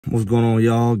What's going on,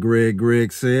 y'all?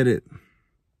 Greg said it.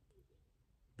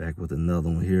 Back with another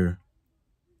one here.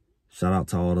 Shout out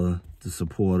to all the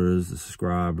supporters, the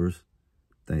subscribers.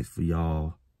 Thanks for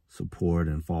y'all support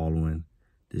and following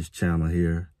this channel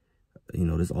here. You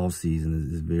know, this off season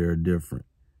is very different.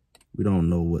 We don't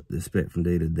know what to expect from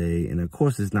day to day. And of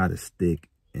course, it's not as thick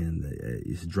and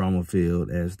it's drama filled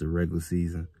as the regular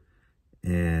season.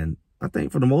 And I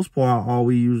think for the most part, all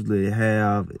we usually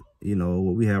have, you know,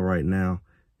 what we have right now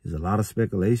is a lot of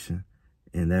speculation.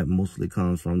 And that mostly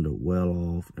comes from the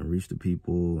well-off and reach the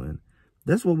people. And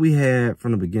that's what we had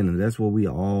from the beginning. That's what we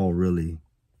all really,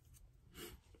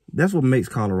 that's what makes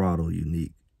Colorado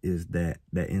unique, is that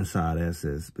inside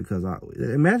access. Because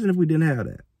imagine if we didn't have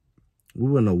that. We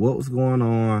wouldn't know what was going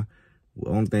on. The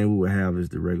only thing we would have is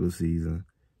the regular season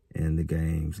and the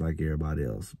games like everybody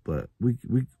else. But we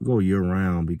go year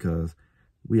round because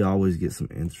we always get some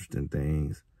interesting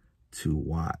things to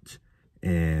watch.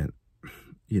 And,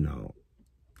 you know,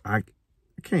 I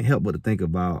can't help but to think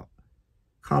about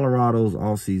Colorado's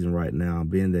off season right now,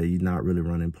 being that you're not really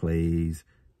running plays.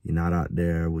 You're not out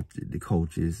there with the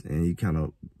coaches and you kind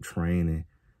of training.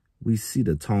 We see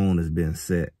the tone that's been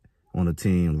set on the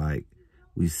team. Like,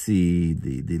 we see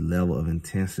the level of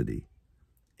intensity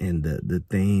and the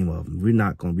theme of we're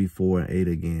not going to be 4-8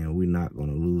 again. We're not going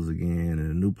to lose again.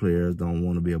 And the new players don't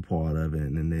want to be a part of it.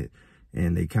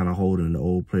 And they kind of holding the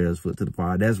old players' foot to the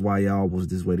fire. That's why y'all was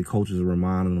this way. The coaches are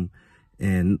reminding them.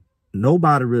 And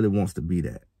nobody really wants to be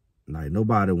that. Like,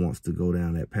 nobody wants to go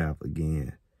down that path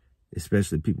again,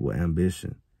 especially people with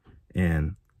ambition.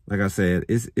 And like I said,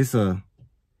 it's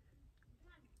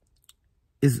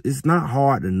not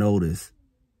hard to notice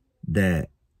that.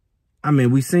 I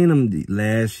mean, we seen them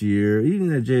last year,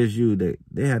 even at JSU,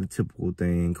 they had a typical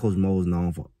thing. Coach Mo's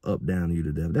known for up, down, you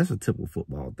to death. That's a typical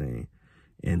football thing.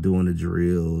 And doing the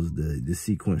drills, the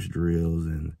sequence drills,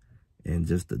 and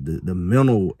just the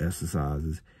mental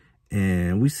exercises.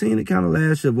 And we seen it kind of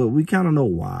last year, but we kind of know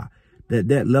why.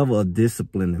 That level of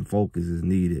discipline and focus is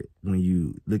needed when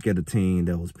you look at a team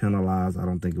that was penalized. I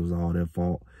don't think it was all their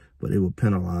fault, but they were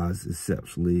penalized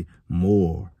exceptionally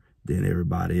more than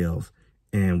everybody else.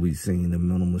 And we've seen the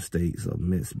mental mistakes of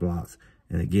missed blocks.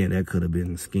 And again, that could have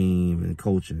been scheme and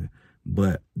coaching.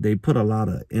 But they put a lot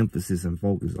of emphasis and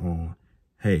focus on,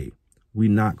 hey, we're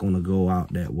not going to go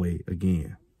out that way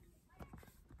again.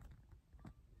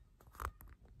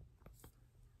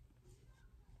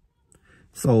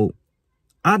 So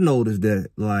I noticed that,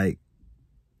 like,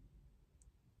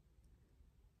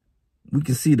 we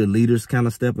can see the leaders kind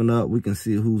of stepping up. We can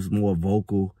see who's more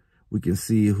vocal. We can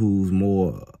see who's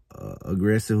more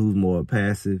aggressive, who's more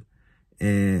passive.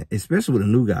 And especially with the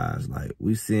new guys, like,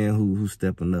 we're seeing who's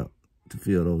stepping up to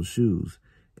fill those shoes.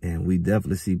 And we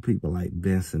definitely see people like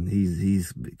Benson.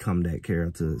 He's become that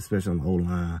character, especially on the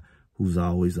O-line, who's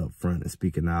always up front and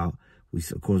speaking out.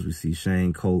 Of course, we see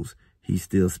Shane Coates. He's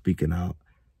still speaking out,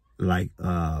 like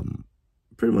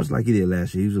pretty much like he did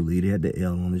last year. He was a leader. He had the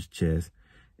L on his chest.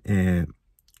 And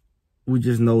we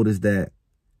just noticed that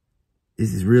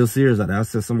this is real serious out there. I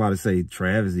said somebody say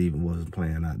Travis even wasn't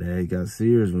playing out there. He got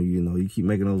serious when, you know, you keep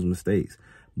making those mistakes.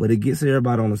 But it gets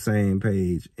everybody on the same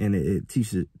page, and it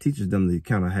teaches them to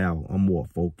kind of have a more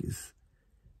focused,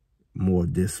 more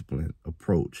disciplined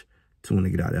approach to when they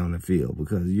get out there on the field.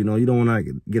 Because, you know, you don't want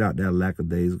to get out there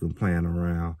lackadaisical playing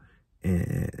around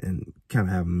and kind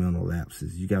of have mental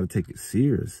lapses. You got to take it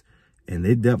serious. And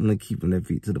they definitely keeping their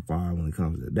feet to the fire when it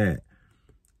comes to that.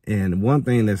 And one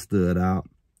thing that stood out,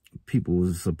 people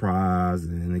was surprised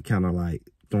and they kind of like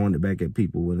throwing it back at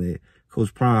people when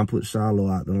Coach Prime put Shiloh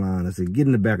out the line and said, get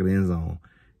in the back of the end zone.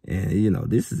 And, you know,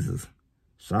 this is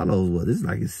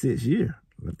like his 6th year.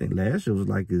 I think last year was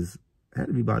like had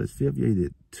to be about his 5th year. He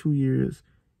did 2 years,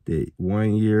 did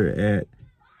 1 year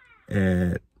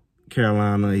at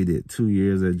Carolina. He did 2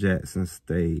 years at Jackson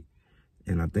State.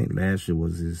 And I think last year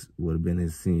would have been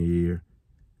his senior year.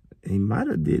 And he might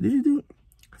have did he do?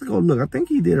 Let's go look. I think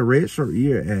he did a redshirt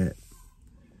year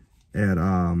at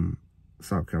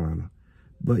South Carolina.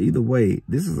 But either way,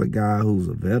 this is a guy who's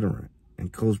a veteran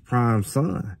and Coach Prime's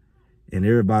son. And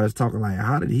everybody's talking like,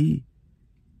 how did he,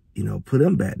 you know, put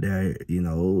him back there? You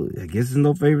know, I guess there's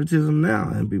no favoritism now.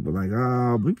 And people are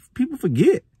like, people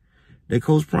forget that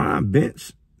Coach Prime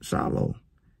benched Shiloh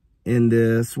in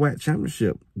the SWAC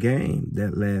championship game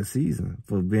that last season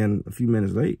for being a few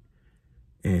minutes late.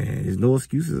 And there's no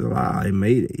excuses allowed. It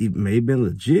may have been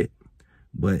legit,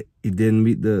 but it didn't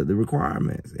meet the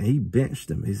requirements. And he benched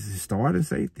him. He's his starting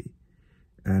safety.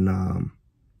 And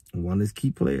one of his key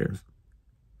players.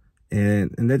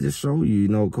 And that just shows you, you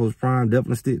know, Coach Prime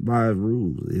definitely stick by his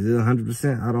rules. Is it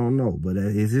 100%? I don't know. But that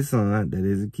is his son. That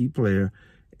is a key player.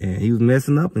 And he was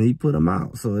messing up and he put him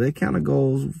out. So that kind of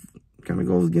goes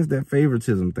against that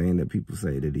favoritism thing that people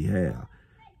say that he had.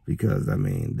 Because, I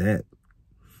mean, that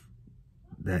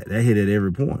hit at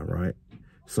every point, right?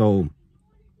 So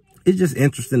it's just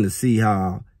interesting to see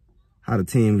how the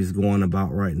team is going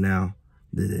about right now,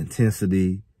 the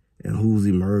intensity and who's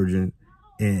emerging.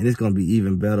 And it's going to be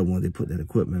even better when they put that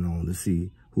equipment on to see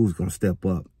who's going to step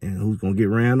up and who's going to get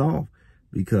ran off.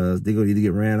 Because they're going to either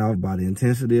get ran off by the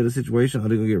intensity of the situation or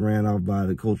they're going to get ran off by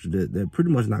the coach that pretty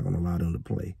much not going to allow them to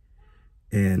play.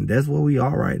 And that's where we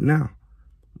are right now.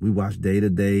 We watch day to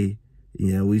day.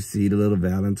 You know, we see the little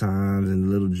Valentines and the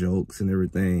little jokes and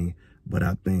everything. But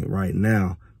I think right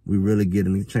now, we really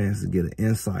getting a chance to get an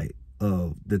insight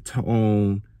of the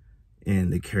tone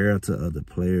and the character of the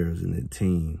players and the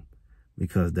team.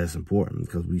 Because that's important.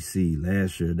 Because we see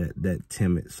last year that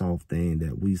timid, soft thing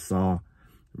that we saw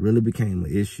really became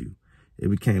an issue. It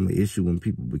became an issue when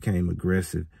people became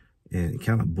aggressive and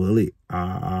kind of bullied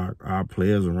our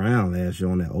players around last year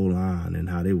on that O-line and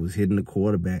how they was hitting the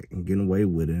quarterback and getting away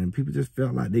with it. And people just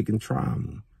felt like they can try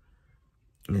them.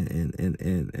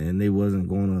 And they wasn't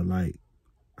going to, like,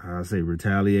 how I say,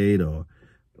 retaliate or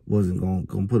wasn't going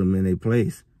to put them in their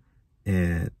place.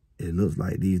 And it looks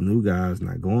like these new guys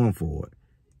not going for it.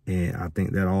 And I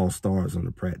think that all starts on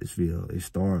the practice field. It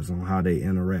starts on how they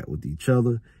interact with each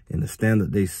other and the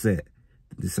standard they set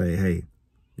to say, hey,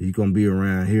 if you're going to be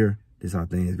around here, this is how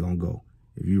things going to go.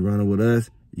 If you running with us,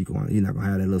 you're not going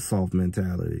to have that little soft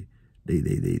mentality.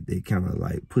 They kind of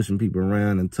like pushing people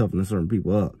around and toughening certain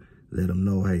people up. Let them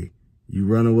know, hey, you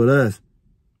running with us,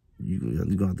 you're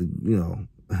going to have to, you know,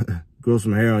 grow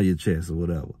some hair on your chest or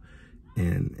whatever.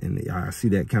 And I see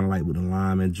that kind of like with the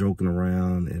linemen joking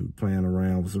around and playing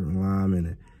around with certain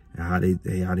linemen and how they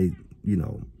you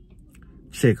know,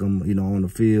 check them, you know, on the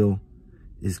field.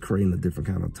 It's creating a different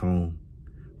kind of tone.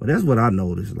 But that's what I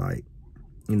noticed. Like,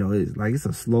 you know, it's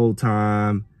a slow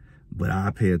time, but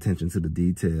I pay attention to the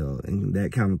detail. And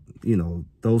that kind of, you know,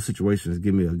 those situations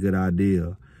give me a good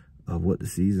idea of what the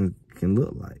season can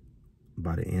look like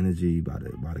by the energy, by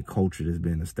the culture that's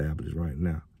being established right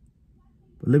now.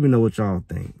 But let me know what y'all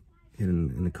think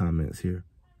in the comments here.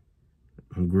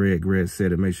 I'm Greg. Greg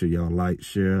said it. Make sure y'all like,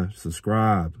 share,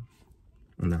 subscribe,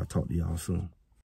 and I'll talk to y'all soon.